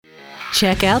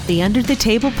Check out the Under the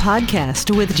Table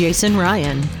podcast with Jason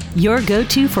Ryan, your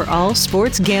go-to for all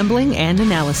sports gambling and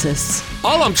analysis.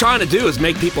 All I'm trying to do is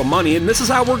make people money, and this is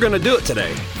how we're going to do it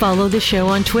today. Follow the show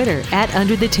on Twitter at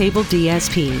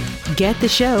UnderTheTableDSP. Get the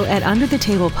show at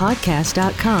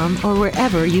UnderTheTablePodcast.com or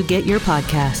wherever you get your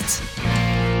podcasts.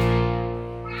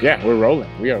 Yeah, we're rolling.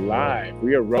 We are live.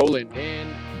 We are rolling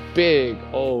in. Big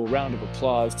old round of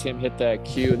applause. Tim, hit that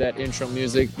cue, that intro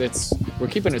music. We're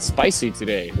keeping it spicy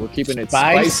today. We're keeping it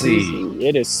spicy.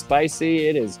 It is spicy.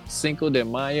 It is Cinco de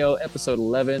Mayo, episode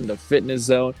 11, The Fitness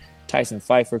Zone. Tyson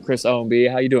Pfeiffer, Chris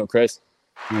Ownby. How you doing, Chris?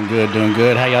 Doing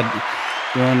good. How y'all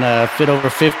doing? Fit over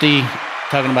 50.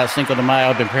 Talking about Cinco de Mayo.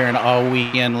 I've been preparing all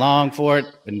weekend long for it.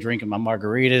 Been drinking my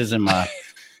margaritas and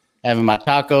having my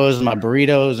tacos, my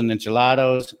burritos, and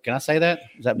enchiladas. Can I say that?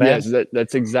 Is that bad? Yes,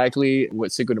 that's exactly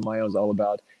what Cinco de Mayo is all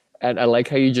about. And I like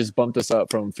how you just bumped us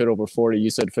up from fit over 40. You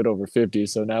said fit over 50.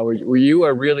 So now you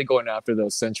are really going after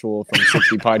those sensual from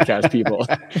 60 podcast people.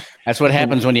 That's what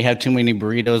happens when you have too many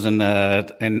burritos and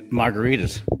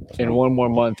margaritas. In one more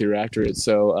month, you're after it.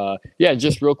 So,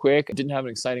 just real quick. I didn't have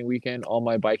an exciting weekend. All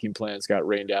my biking plans got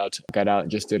rained out. Got out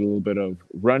and just did a little bit of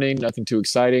running. Nothing too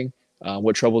exciting.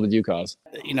 What trouble did you cause?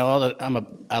 You know,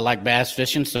 I like bass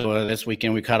fishing. So this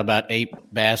weekend we caught about 8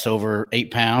 bass over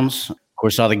 8 pounds. Of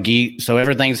course, all the geese. So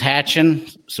everything's hatching.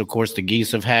 So of course the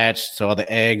geese have hatched. So all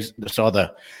the eggs. So all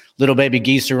the little baby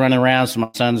geese are running around. So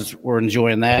my sons were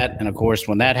enjoying that. And of course,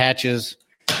 when that hatches,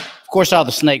 of course, all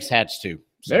the snakes hatch too.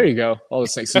 So. There you go. All the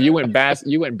snakes. So you went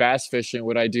bass fishing.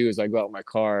 What I do is I go out in my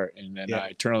car and then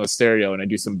I turn on the stereo and I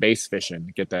do some bass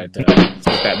fishing. Get that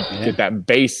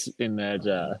bass in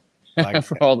that.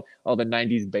 For all the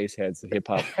 90s bass heads, hip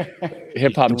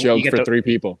hop jokes for 3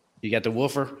 people. You got the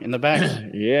woofer in the back.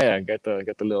 Yeah, got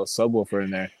the little subwoofer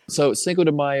in there. So Cinco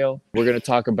de Mayo, we're going to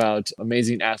talk about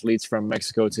amazing athletes from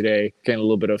Mexico today, getting a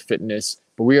little bit of fitness,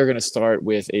 but we are going to start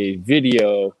with a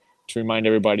video to remind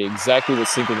everybody exactly what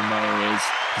Cinco de Mayo is,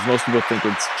 because most people think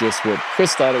it's just what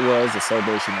Chris thought it was, a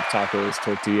celebration of tacos,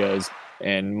 tortillas,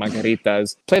 and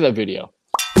margaritas. Play that video.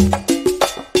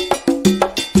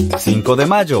 Cinco de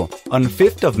Mayo, on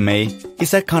 5th of May,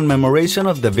 is a commemoration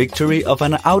of the victory of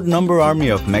an outnumbered army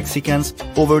of Mexicans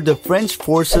over the French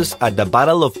forces at the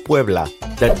Battle of Puebla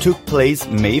that took place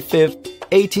May 5th,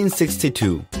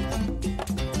 1862.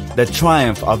 The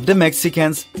triumph of the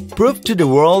Mexicans proved to the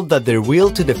world that their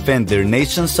will to defend their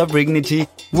nation's sovereignty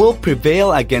will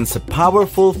prevail against a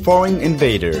powerful foreign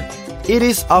invader. It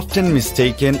is often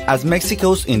mistaken as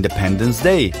Mexico's Independence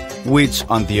Day, which,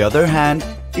 on the other hand,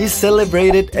 is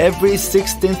celebrated every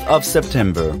 16th of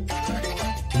September.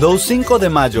 Though Cinco de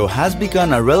Mayo has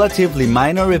become a relatively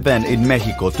minor event in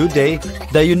Mexico today,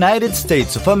 the United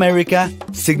States of America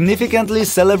significantly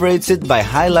celebrates it by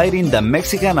highlighting the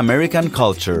Mexican-American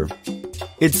culture.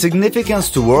 Its significance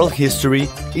to world history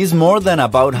is more than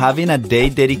about having a day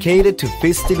dedicated to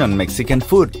feasting on Mexican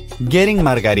food, getting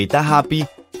margarita happy,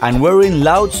 and wearing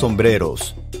loud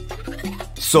sombreros.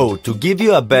 So, to give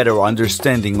you a better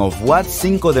understanding of what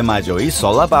Cinco de Mayo is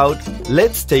all about,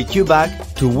 let's take you back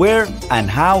to where and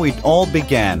how it all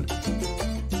began.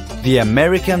 The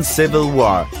American Civil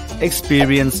War,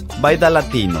 experienced by the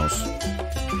Latinos.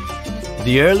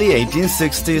 The early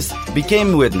 1860s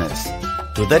became witness.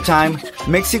 To that time,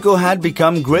 Mexico had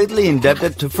become greatly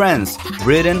indebted to France,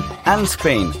 Britain, and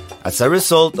Spain as a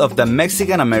result of the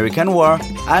Mexican-American War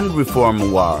and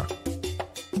Reform War.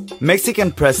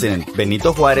 Mexican President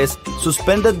Benito Juárez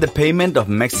suspended the payment of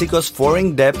Mexico's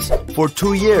foreign debts for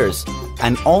 2 years,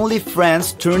 and only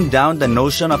France turned down the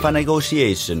notion of a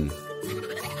negotiation.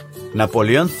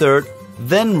 Napoleon III,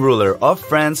 then ruler of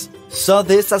France, saw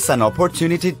this as an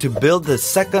opportunity to build the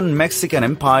Second Mexican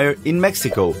Empire in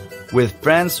Mexico, with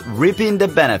France reaping the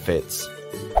benefits.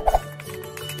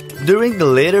 During the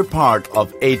later part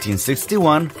of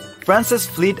 1861, France's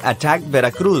fleet attacked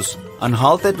Veracruz and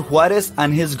halted Juárez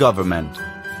and his government.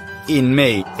 In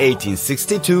May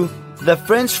 1862, the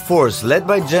French force led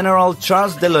by General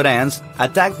Charles de Lorentz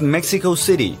attacked Mexico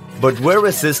City, but were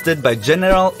resisted by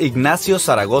General Ignacio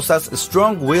Zaragoza's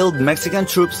strong-willed Mexican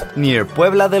troops near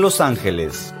Puebla de Los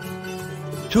Angeles.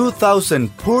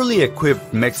 2,000 poorly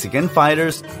equipped Mexican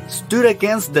fighters stood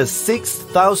against the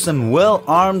 6,000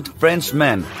 well-armed French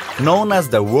men, known as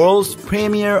the world's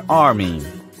premier army.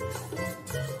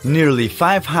 Nearly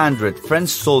 500 French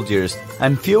soldiers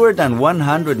and fewer than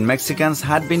 100 Mexicans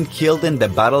had been killed in the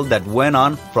battle that went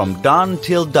on from dawn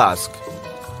till dusk.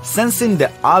 Sensing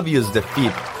the obvious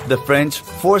defeat, the French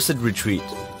forced retreat.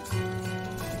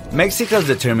 Mexico's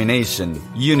determination,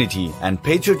 unity, and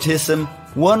patriotism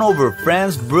won over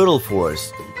France's brutal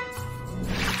force.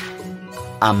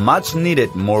 a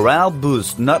much-needed morale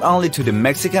boost not only to the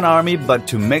Mexican army but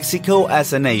to Mexico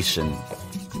as a nation.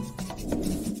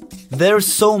 There's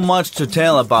so much to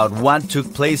tell about what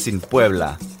took place in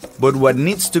Puebla, but what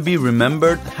needs to be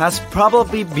remembered has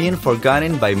probably been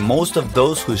forgotten by most of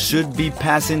those who should be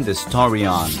passing the story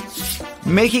on.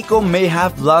 Mexico may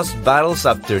have lost battles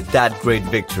after that great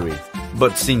victory,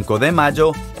 but Cinco de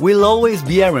Mayo will always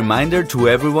be a reminder to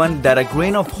everyone that a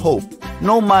grain of hope,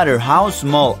 no matter how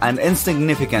small and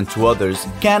insignificant to others,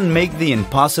 can make the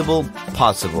impossible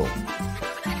possible.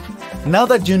 Now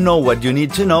that you know what you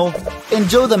need to know,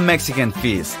 enjoy the Mexican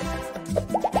feast.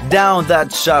 Down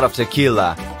that shot of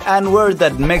tequila and wear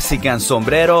that Mexican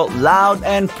sombrero loud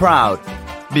and proud,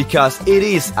 because it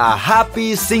is a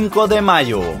happy Cinco de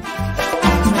Mayo.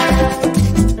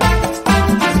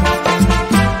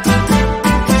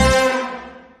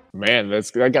 Man,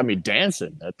 that got me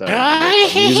dancing at the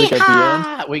music at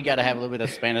the end. We got to have a little bit of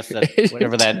Spanish,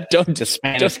 whatever the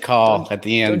Spanish call at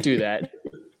the end. Don't do that.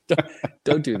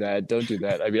 Don't do that. Don't do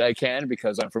that. I mean, I can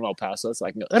because I'm from El Paso, so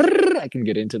I can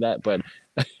get into that. But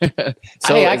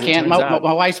so hey, I can't. My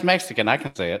wife's Mexican. I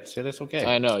can say it. So that's okay.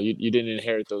 I know you didn't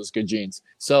inherit those good genes.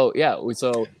 So yeah,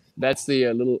 so that's the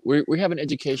little. We have an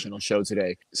educational show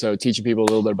today. So teaching people a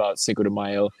little bit about Cinco de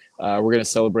Mayo. We're going to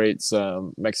celebrate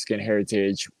some Mexican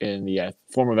heritage in the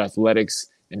form of athletics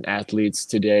and athletes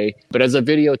today. But as a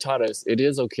video taught us, it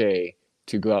is okay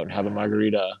to go out and have a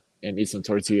margarita and eat some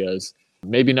tortillas.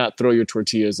 Maybe not throw your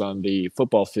tortillas on the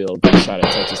football field shot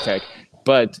at Texas Tech,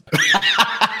 but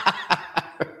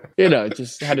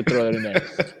just had to throw that in there.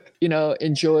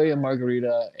 Enjoy a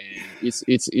margarita and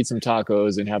eat some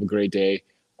tacos and have a great day.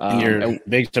 And your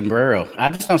big sombrero. I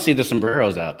just don't see the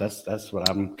sombreros out. That's what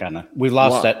I'm kind of. We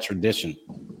lost that tradition.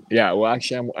 Yeah, well,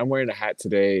 actually, I'm wearing a hat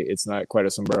today. It's not quite a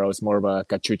sombrero. It's more of a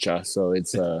cachucha, so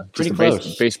it's just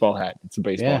a baseball hat. It's a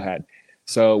baseball hat.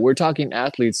 So we're talking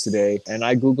athletes today, and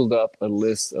I Googled up a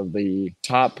list of the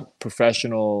top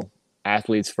professional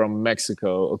athletes from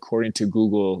Mexico, according to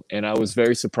Google, and I was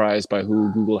very surprised by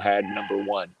who Google had number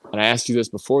one. And I asked you this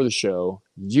before the show.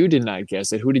 You did not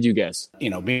guess it. Who did you guess?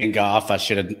 Being golf, I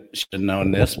should have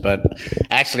known this, but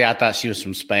actually I thought she was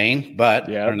from Spain, but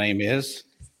her name is...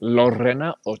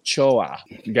 Lorena Ochoa.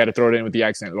 You got to throw it in with the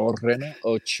accent. Lorena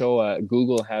Ochoa.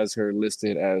 Google has her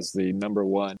listed as the number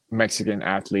one Mexican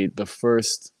athlete, the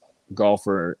first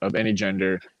golfer of any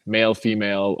gender, male,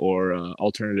 female, or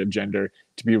alternative gender,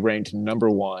 to be ranked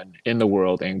number one in the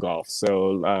world in golf.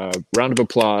 So, round of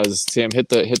applause. Sam, hit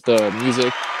the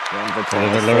music. Round of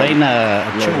applause.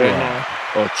 Lorena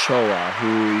Ochoa,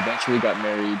 who eventually got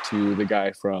married to the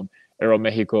guy from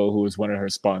Aeromexico, who was one of her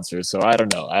sponsors. So I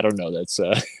don't know. That's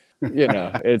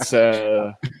it's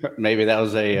maybe that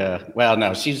was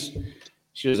no,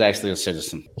 she was actually a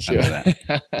citizen. She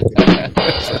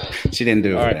didn't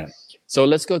do it. Right. So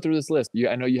let's go through this list.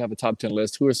 I know you have a top 10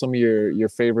 list. Who are some of your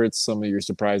favorites, some of your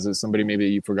surprises, somebody maybe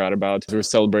you forgot about? We're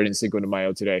celebrating Cinco de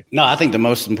Mayo today. No, I think the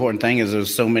most important thing is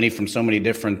there's so many from so many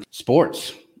different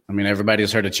sports. I mean,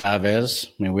 everybody's heard of Chavez.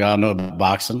 I mean, we all know about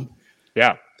boxing.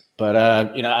 Yeah. But,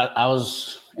 I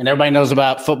was, and everybody knows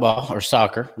about football or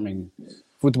soccer. I mean,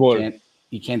 football.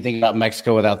 You can't think about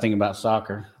Mexico without thinking about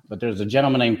soccer. But there's a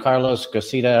gentleman named Carlos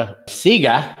Cosita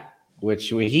Siga, which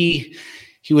he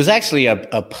was actually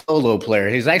a polo player.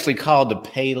 He's actually called the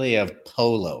Pele of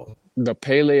polo. The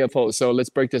Pele of polo. So let's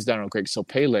break this down real quick. So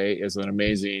Pele is an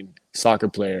amazing soccer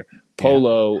player.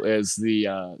 Polo is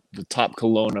the top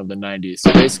cologne of the 90s.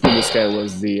 So basically, this guy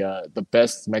was the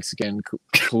best Mexican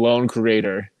cologne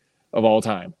creator of all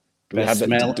time. Do I have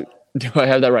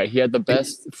that right? He had the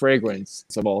best fragrance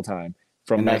of all time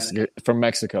from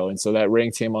Mexico, and so that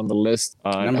ranked him on the list.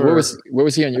 Where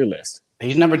was he on your list?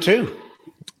 He's number two.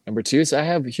 Number two. So I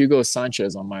have Hugo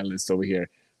Sanchez on my list over here.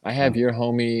 I have your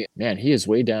homie. Man, he is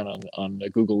way down on the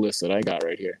Google list that I got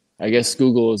right here. I guess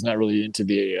Google is not really into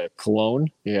the cologne.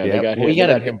 Yeah, they got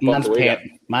him.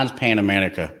 Mine's Pan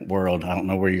America World. I don't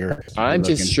know where you're. I'm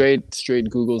just straight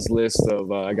Google's list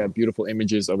of. I got beautiful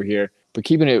images over here. But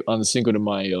keeping it on the Cinco de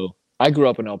Mayo, I grew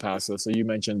up in El Paso, so you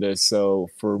mentioned this. So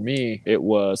for me, it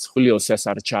was Julio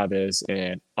Cesar Chavez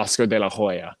and Oscar de la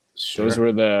Hoya. Sure. Those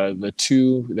were the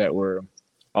two that were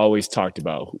always talked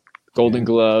about. Golden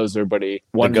Gloves. Everybody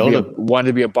wanted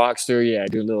to be a boxer. Yeah,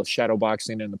 do a little shadow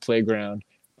boxing in the playground.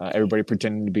 Everybody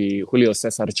pretending to be Julio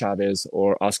Cesar Chavez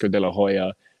or Oscar de la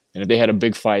Hoya. And if they had a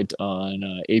big fight on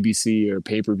ABC or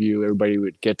pay-per-view, everybody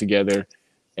would get together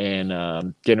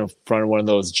and get in front of one of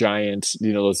those giant,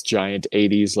 those giant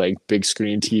 80s like big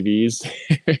screen TVs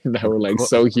that were like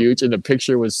so huge, and the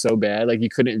picture was so bad, like you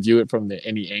couldn't view it from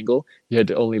any angle. You had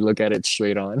to only look at it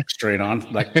straight on,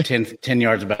 like 10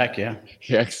 yards back. Yeah.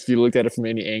 Yeah, if you looked at it from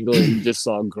any angle, you just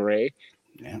saw gray.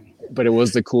 Yeah. But it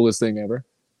was the coolest thing ever.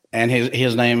 And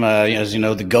his name, as you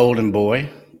know, the Golden Boy,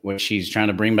 which he's trying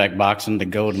to bring back boxing. The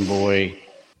Golden Boy.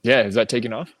 Yeah, is that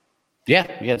taking off? Yeah,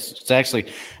 it's actually.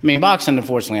 I mean, boxing,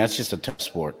 unfortunately, that's just a tough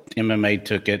sport. MMA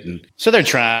took it, and so they're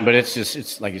trying, but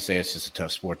it's like you say, it's just a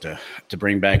tough sport to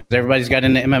bring back. Everybody's got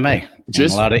into MMA.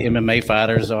 A lot of MMA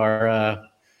fighters are,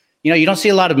 you don't see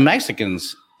a lot of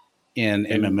Mexicans in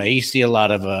MMA. You see a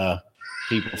lot of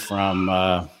people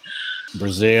from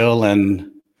Brazil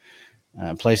and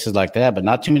places like that, but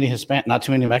not too many not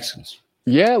too many Mexicans.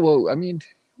 Yeah, well, I mean,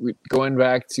 going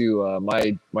back to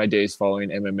my days following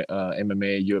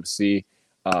MMA, UFC,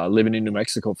 living in New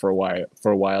Mexico for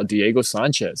a while, Diego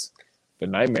Sanchez, the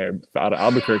Nightmare out of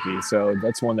Albuquerque. So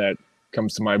that's one that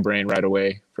comes to my brain right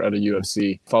away out of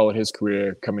UFC. Followed his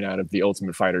career coming out of the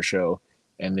Ultimate Fighter show,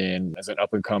 and then as an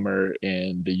up and comer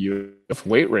in the UFC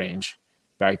weight range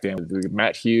back then with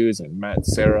Matt Hughes and Matt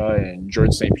Serra and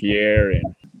George St. Pierre,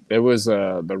 and it was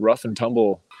the rough and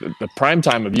tumble, the prime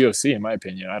time of UFC, in my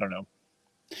opinion. I don't know.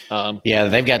 Yeah,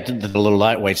 they've got the little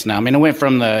lightweights now. I mean, it went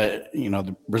from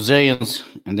the Brazilians,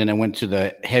 and then it went to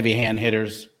the heavy hand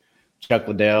hitters, Chuck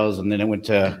Liddells, and then it went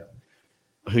to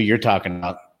who you're talking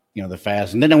about, the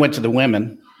fast. And then it went to the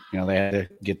women. They had to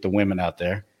get the women out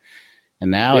there. And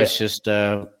now it's just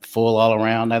full all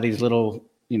around. Now these little,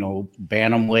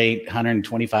 bantamweight,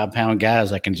 125-pound guys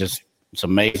that can just – it's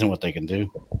amazing what they can do.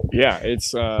 Yeah,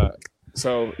 it's so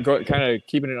kind of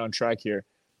keeping it on track here.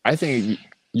 I think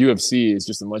UFC is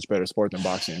just a much better sport than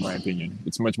boxing, in my opinion.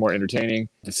 It's much more entertaining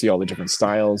to see all the different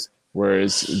styles,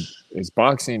 whereas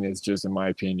boxing is just, in my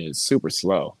opinion, is super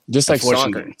slow. Just like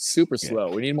soccer, super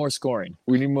slow. We need more scoring.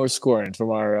 We need more scoring from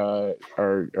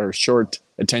our short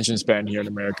attention span here in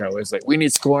America. It's like, we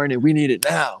need scoring and we need it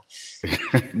now.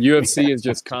 UFC is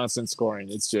just constant scoring.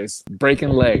 It's just breaking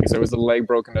legs. There was a leg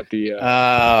broken at the.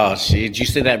 Did you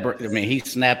see that? I mean, he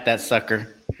snapped that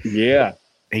sucker. Yeah.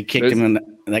 He kicked him, and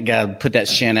that guy put that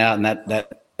shin out, and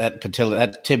that patella,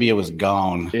 that tibia was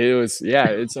gone. It was,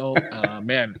 it's all,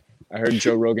 man. I heard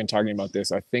Joe Rogan talking about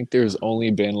this. I think there's only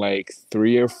been like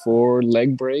 3 or 4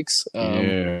 leg breaks.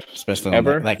 Especially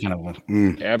ever that kind of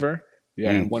one. Ever.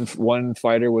 Yeah, one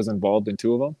fighter was involved in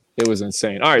 2 of them. It was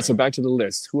insane. All right, so back to the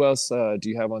list. Who else do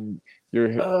you have on your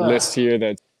list here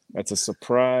that's a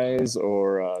surprise,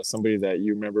 or somebody that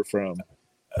you remember from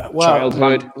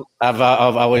childhood? I've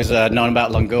always known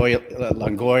about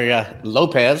Longoria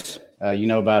Lopez. You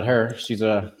know about her. She's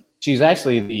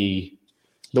actually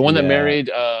the one that married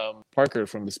Parker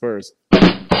from the Spurs.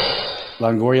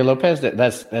 Longoria Lopez.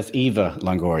 That's Eva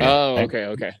Longoria. Oh,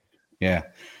 okay. Yeah,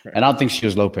 and I don't think she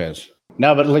was Lopez.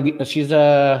 No, but she's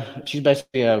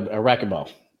basically a racquetball.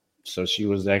 So she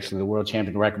was actually the world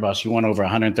champion of racquetball. She won over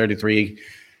 133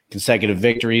 consecutive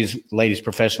victories, ladies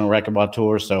professional racquetball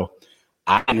tour. So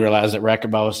I didn't realize that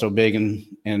racquetball was so big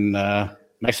in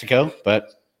Mexico, but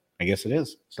I guess it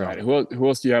is. So, all right. Who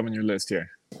else do you have on your list here?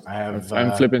 I'm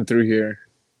flipping through here.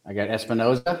 I got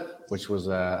Espinoza, which was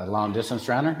a long distance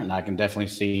runner, and I can definitely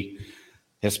see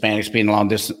Hispanics being long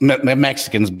distance,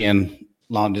 Mexicans being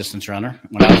long distance runner.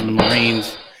 When I was in the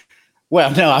Marines,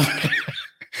 well, no,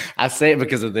 I say it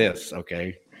because of this.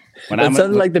 Okay, It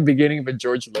sounded like the beginning of a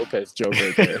George Lopez joke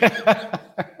right there.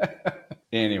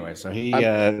 Anyway, so he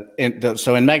in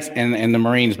the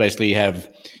Marines, basically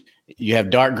you have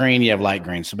dark green, you have light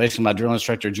green. So basically, my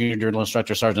junior drill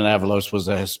instructor, Sergeant Avalos, was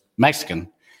a Mexican,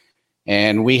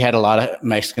 and we had a lot of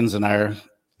Mexicans in our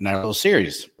little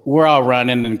series. We're all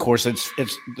running, and of course,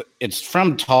 it's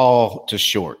from tall to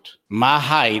short. My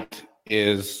height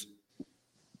is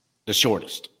the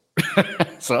shortest.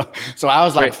 so I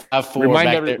was like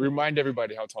 5'4". Remind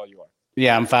everybody how tall you are.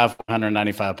 Yeah, I'm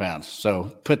 595 pounds. So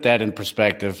put that in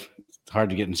perspective. It's hard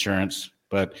to get insurance,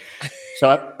 but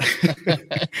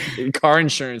car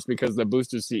insurance because the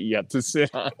booster seat you have to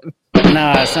sit on.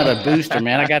 No, it's not a booster,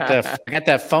 man. I got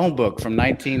that phone book from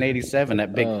 1987,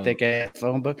 that big thick ass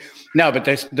phone book. No, but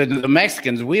the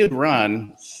Mexicans, we would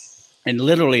run, and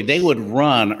literally they would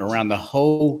run around the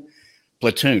whole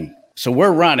platoon. So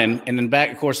we're running, and then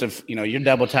back, of course, if you're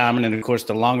double timing, and of course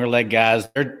the longer leg guys,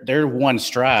 they're one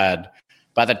stride.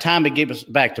 By the time it gets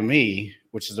back to me,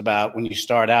 which is about when you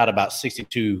start out about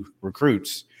 62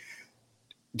 recruits,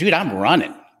 dude, I'm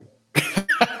running.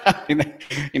 By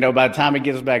the time it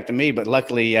gets back to me, but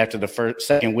luckily after the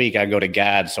second week, I go to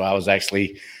guide, so I was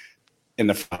actually in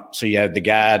the front. So you had the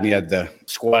guide, and you had the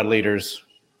squad leaders,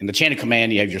 in the chain of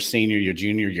command, you have your senior, your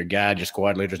junior, your guide, your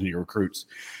squad leaders, and your recruits.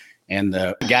 And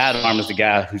the guide arm is the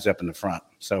guy who's up in the front.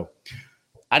 So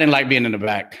I didn't like being in the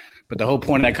back. But the whole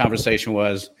point of that conversation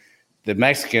was the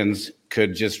Mexicans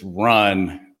could just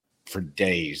run for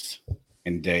days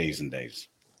and days and days.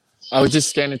 I was just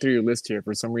scanning through your list here.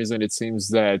 For some reason, it seems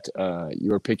that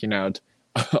you were picking out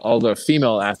all the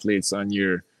female athletes on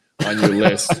your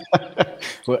list.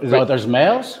 There's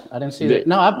males? I didn't see that.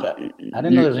 No, I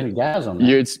didn't know there was any guys on there.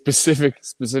 You're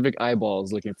specific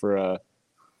eyeballs looking for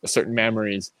certain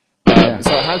memories.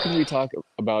 So how can we talk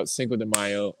about Cinco de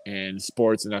Mayo and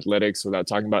sports and athletics without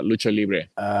talking about lucha libre?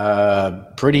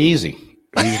 Pretty easy.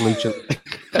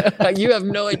 You have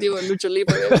no idea what lucha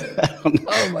libre is?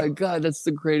 Oh my God, that's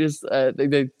the greatest.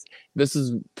 This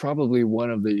is probably one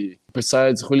of the,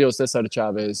 besides Julio Cesar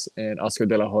Chavez and Oscar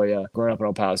de la Hoya growing up in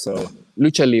El Paso,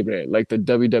 lucha libre, like the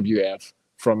WWF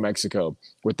from Mexico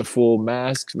with the full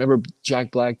masks. Remember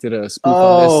Jack Black did a spoof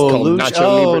on this called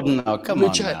Nacho Libre? No, come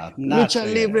on now.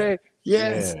 Lucha Libre,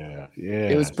 yes. Yeah.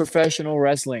 It was professional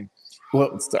wrestling.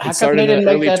 Well, it started in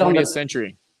the early 20th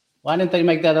century. Why didn't they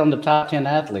make that on the top 10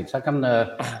 athletes? How come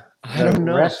the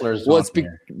wrestlers? Well, it's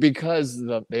because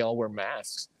they all wear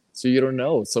masks. So you don't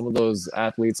know. Some of those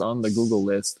athletes on the Google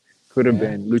list could have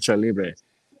been Lucha Libre.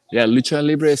 Yeah, Lucha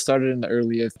Libre started in the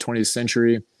early 20th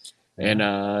century. And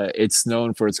it's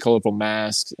known for its colorful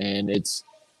masks, and it's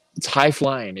high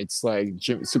flying. It's like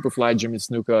Superfly Jimmy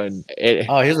Snuka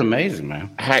and he's amazing,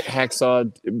 man.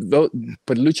 Hacksaw.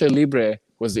 But Lucha Libre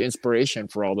was the inspiration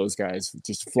for all those guys,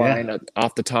 just flying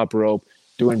off the top rope,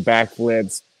 doing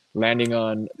backflips, landing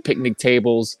on picnic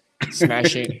tables,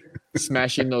 smashing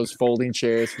those folding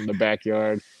chairs from the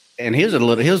backyard. And he was a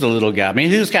little guy. I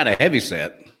mean, he was kind of heavy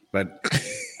set, but.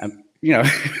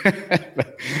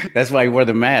 That's why he wore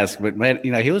the mask. But man,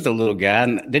 he was a little guy.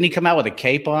 And didn't he come out with a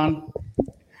cape on?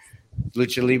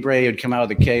 Lucha Libre would come out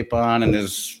with a cape on, and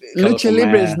his Lucha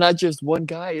Libre is not just one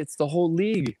guy; it's the whole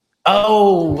league.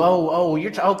 Oh!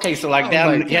 You're okay. So like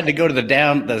you had to go to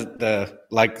the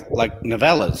like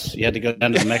novellas. You had to go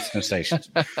down to the Mexican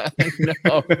stations.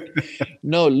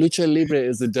 No. Lucha Libre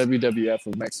is the WWF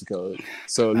of Mexico.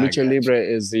 So Lucha Libre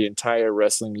is the entire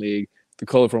wrestling league. The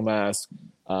colorful mask.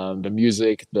 The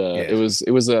music, it was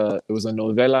a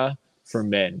novela for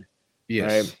men,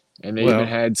 right? And they even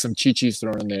had some chichis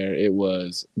thrown in there. It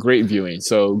was great viewing.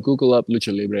 So Google up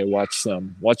Lucha Libre, watch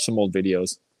some old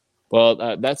videos.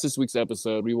 Well, that's this week's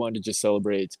episode. We wanted to just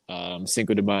celebrate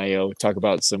Cinco de Mayo, talk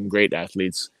about some great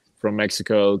athletes from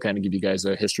Mexico, kind of give you guys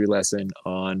a history lesson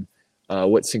on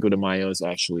what Cinco de Mayo is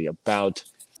actually about.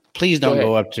 Please don't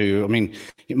go up to, I mean,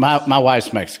 my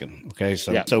wife's Mexican. Okay.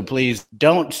 So please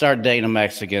don't start dating a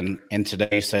Mexican and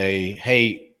today say,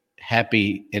 hey,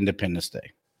 happy Independence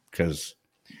Day. Because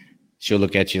she'll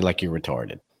look at you like you're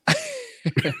retarded.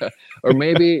 Or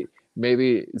maybe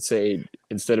say,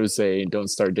 instead of saying don't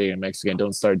start dating a Mexican,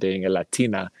 don't start dating a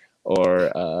Latina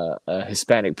or a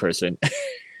Hispanic person.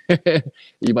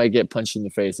 You might get punched in the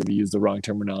face if you use the wrong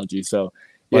terminology. So,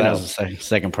 that was the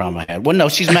second problem I had. Well, no,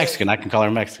 she's Mexican. I can call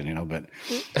her Mexican, but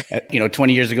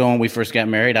 20 years ago when we first got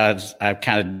married, I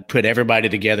kind of put everybody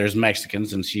together as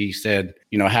Mexicans, and she said,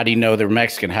 how do you know they're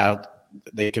Mexican? How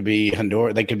they could be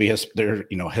Honduran, they're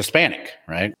Hispanic,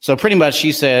 right? So pretty much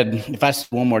she said, if I say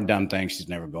one more dumb thing, she's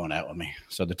never going out with me.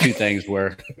 So the two things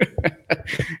were,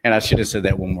 and I should have said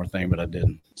that one more thing, but I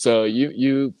didn't. So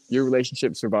your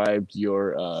relationship survived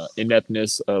your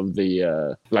ineptness of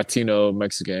the Latino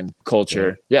Mexican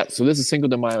culture. Yeah. So this is Cinco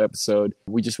de Mayo episode.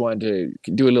 We just wanted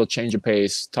to do a little change of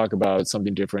pace, talk about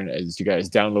something different as you guys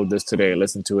download this today,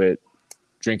 listen to it,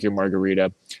 drink your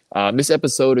margarita. This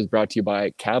episode is brought to you by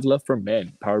Kavla for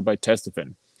Men, powered by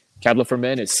Testofen. Kavla for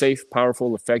Men is safe,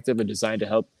 powerful, effective, and designed to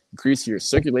help increase your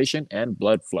circulation and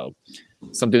blood flow.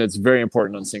 Something that's very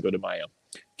important on Cinco de Mayo.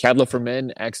 Kavla for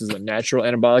Men acts as a natural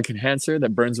anabolic enhancer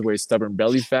that burns away stubborn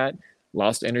belly fat,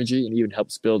 lost energy, and even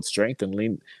helps builds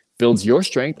your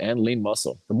strength and lean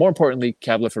muscle. But more importantly,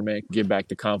 Kavla for Men can give back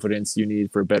the confidence you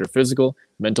need for better physical,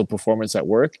 mental performance at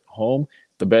work, home,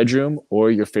 the bedroom, or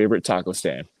your favorite taco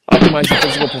stand. Optimize your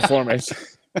physical performance.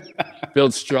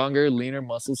 Build stronger, leaner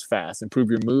muscles fast. Improve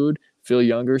your mood. Feel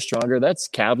younger, stronger. That's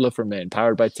Kavla for Men,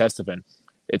 powered by Testofen.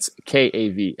 It's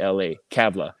Kavla,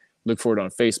 Kavla. Look for it on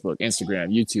Facebook, Instagram,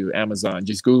 YouTube, Amazon.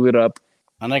 Just Google it up.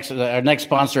 Our next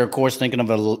sponsor, of course, thinking of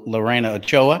Lorena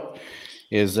Ochoa,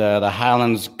 is the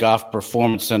Highlands Golf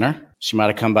Performance Center. She might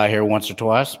have come by here once or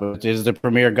twice, but it is the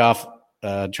premier golf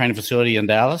training facility in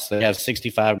Dallas. They have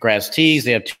 65 grass tees.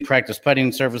 They have 2 practice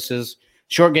putting surfaces,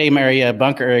 short game area,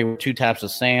 bunker area with 2 types of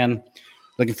sand.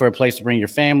 Looking for a place to bring your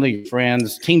family, your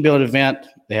friends, team build event.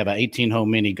 They have an 18-hole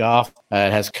mini golf. It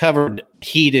has covered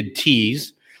heated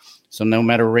tees. So no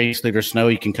matter rain, sleet, or snow,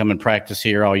 you can come and practice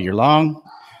here all year long.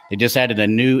 They just added a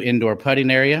new indoor putting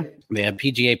area. They have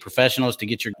PGA professionals to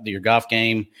get your golf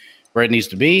game where it needs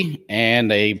to be,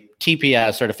 and a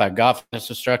TPI certified golf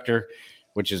instructor,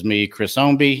 which is me, Chris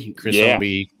Ownby,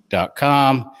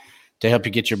 chrisownby.com, to help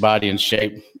you get your body in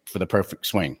shape for the perfect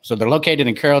swing. So they're located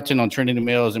in Carrollton on Trinity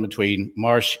Mills in between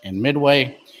Marsh and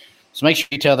Midway. So make sure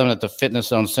you tell them that the Fitness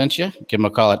Zone sent you. Give them a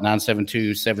call at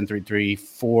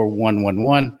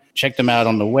 972-733-4111. Check them out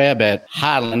on the web at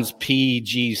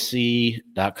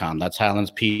highlandspgc.com. That's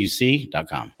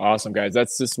highlandspgc.com. Awesome, guys.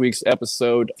 That's this week's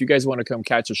episode. If you guys want to come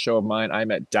catch a show of mine, I'm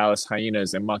at Dallas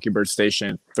Hyenas and Mockingbird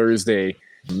Station Thursday,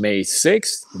 May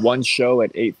 6th, one show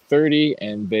at 8:30,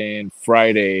 and then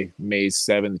Friday, May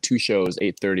 7th, two shows,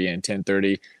 8:30 and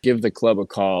 10:30. Give the club a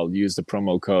call. Use the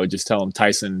promo code. Just tell them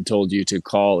Tyson told you to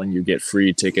call, and you get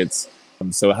free tickets.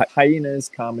 So Hyenas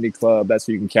Comedy Club, that's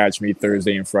where you can catch me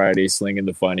Thursday and Friday, slinging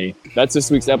the funny. That's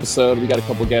this week's episode. We got a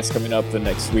couple guests coming up the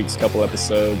next week's couple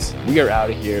episodes. We are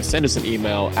out of here. Send us an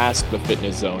email,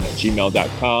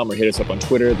 askthefitnesszone@gmail.com, or hit us up on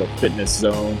Twitter, The Fitness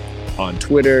Zone on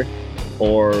Twitter,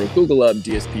 or Google up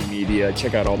DSP Media.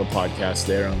 Check out all the podcasts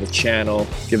there on the channel.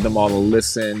 Give them all a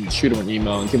listen. Shoot them an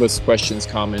email and give us questions,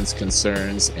 comments,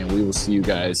 concerns, and we will see you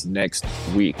guys next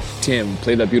week. Tim,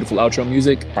 play that beautiful outro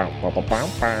music. Bow, bow, bow, bow,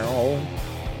 bow.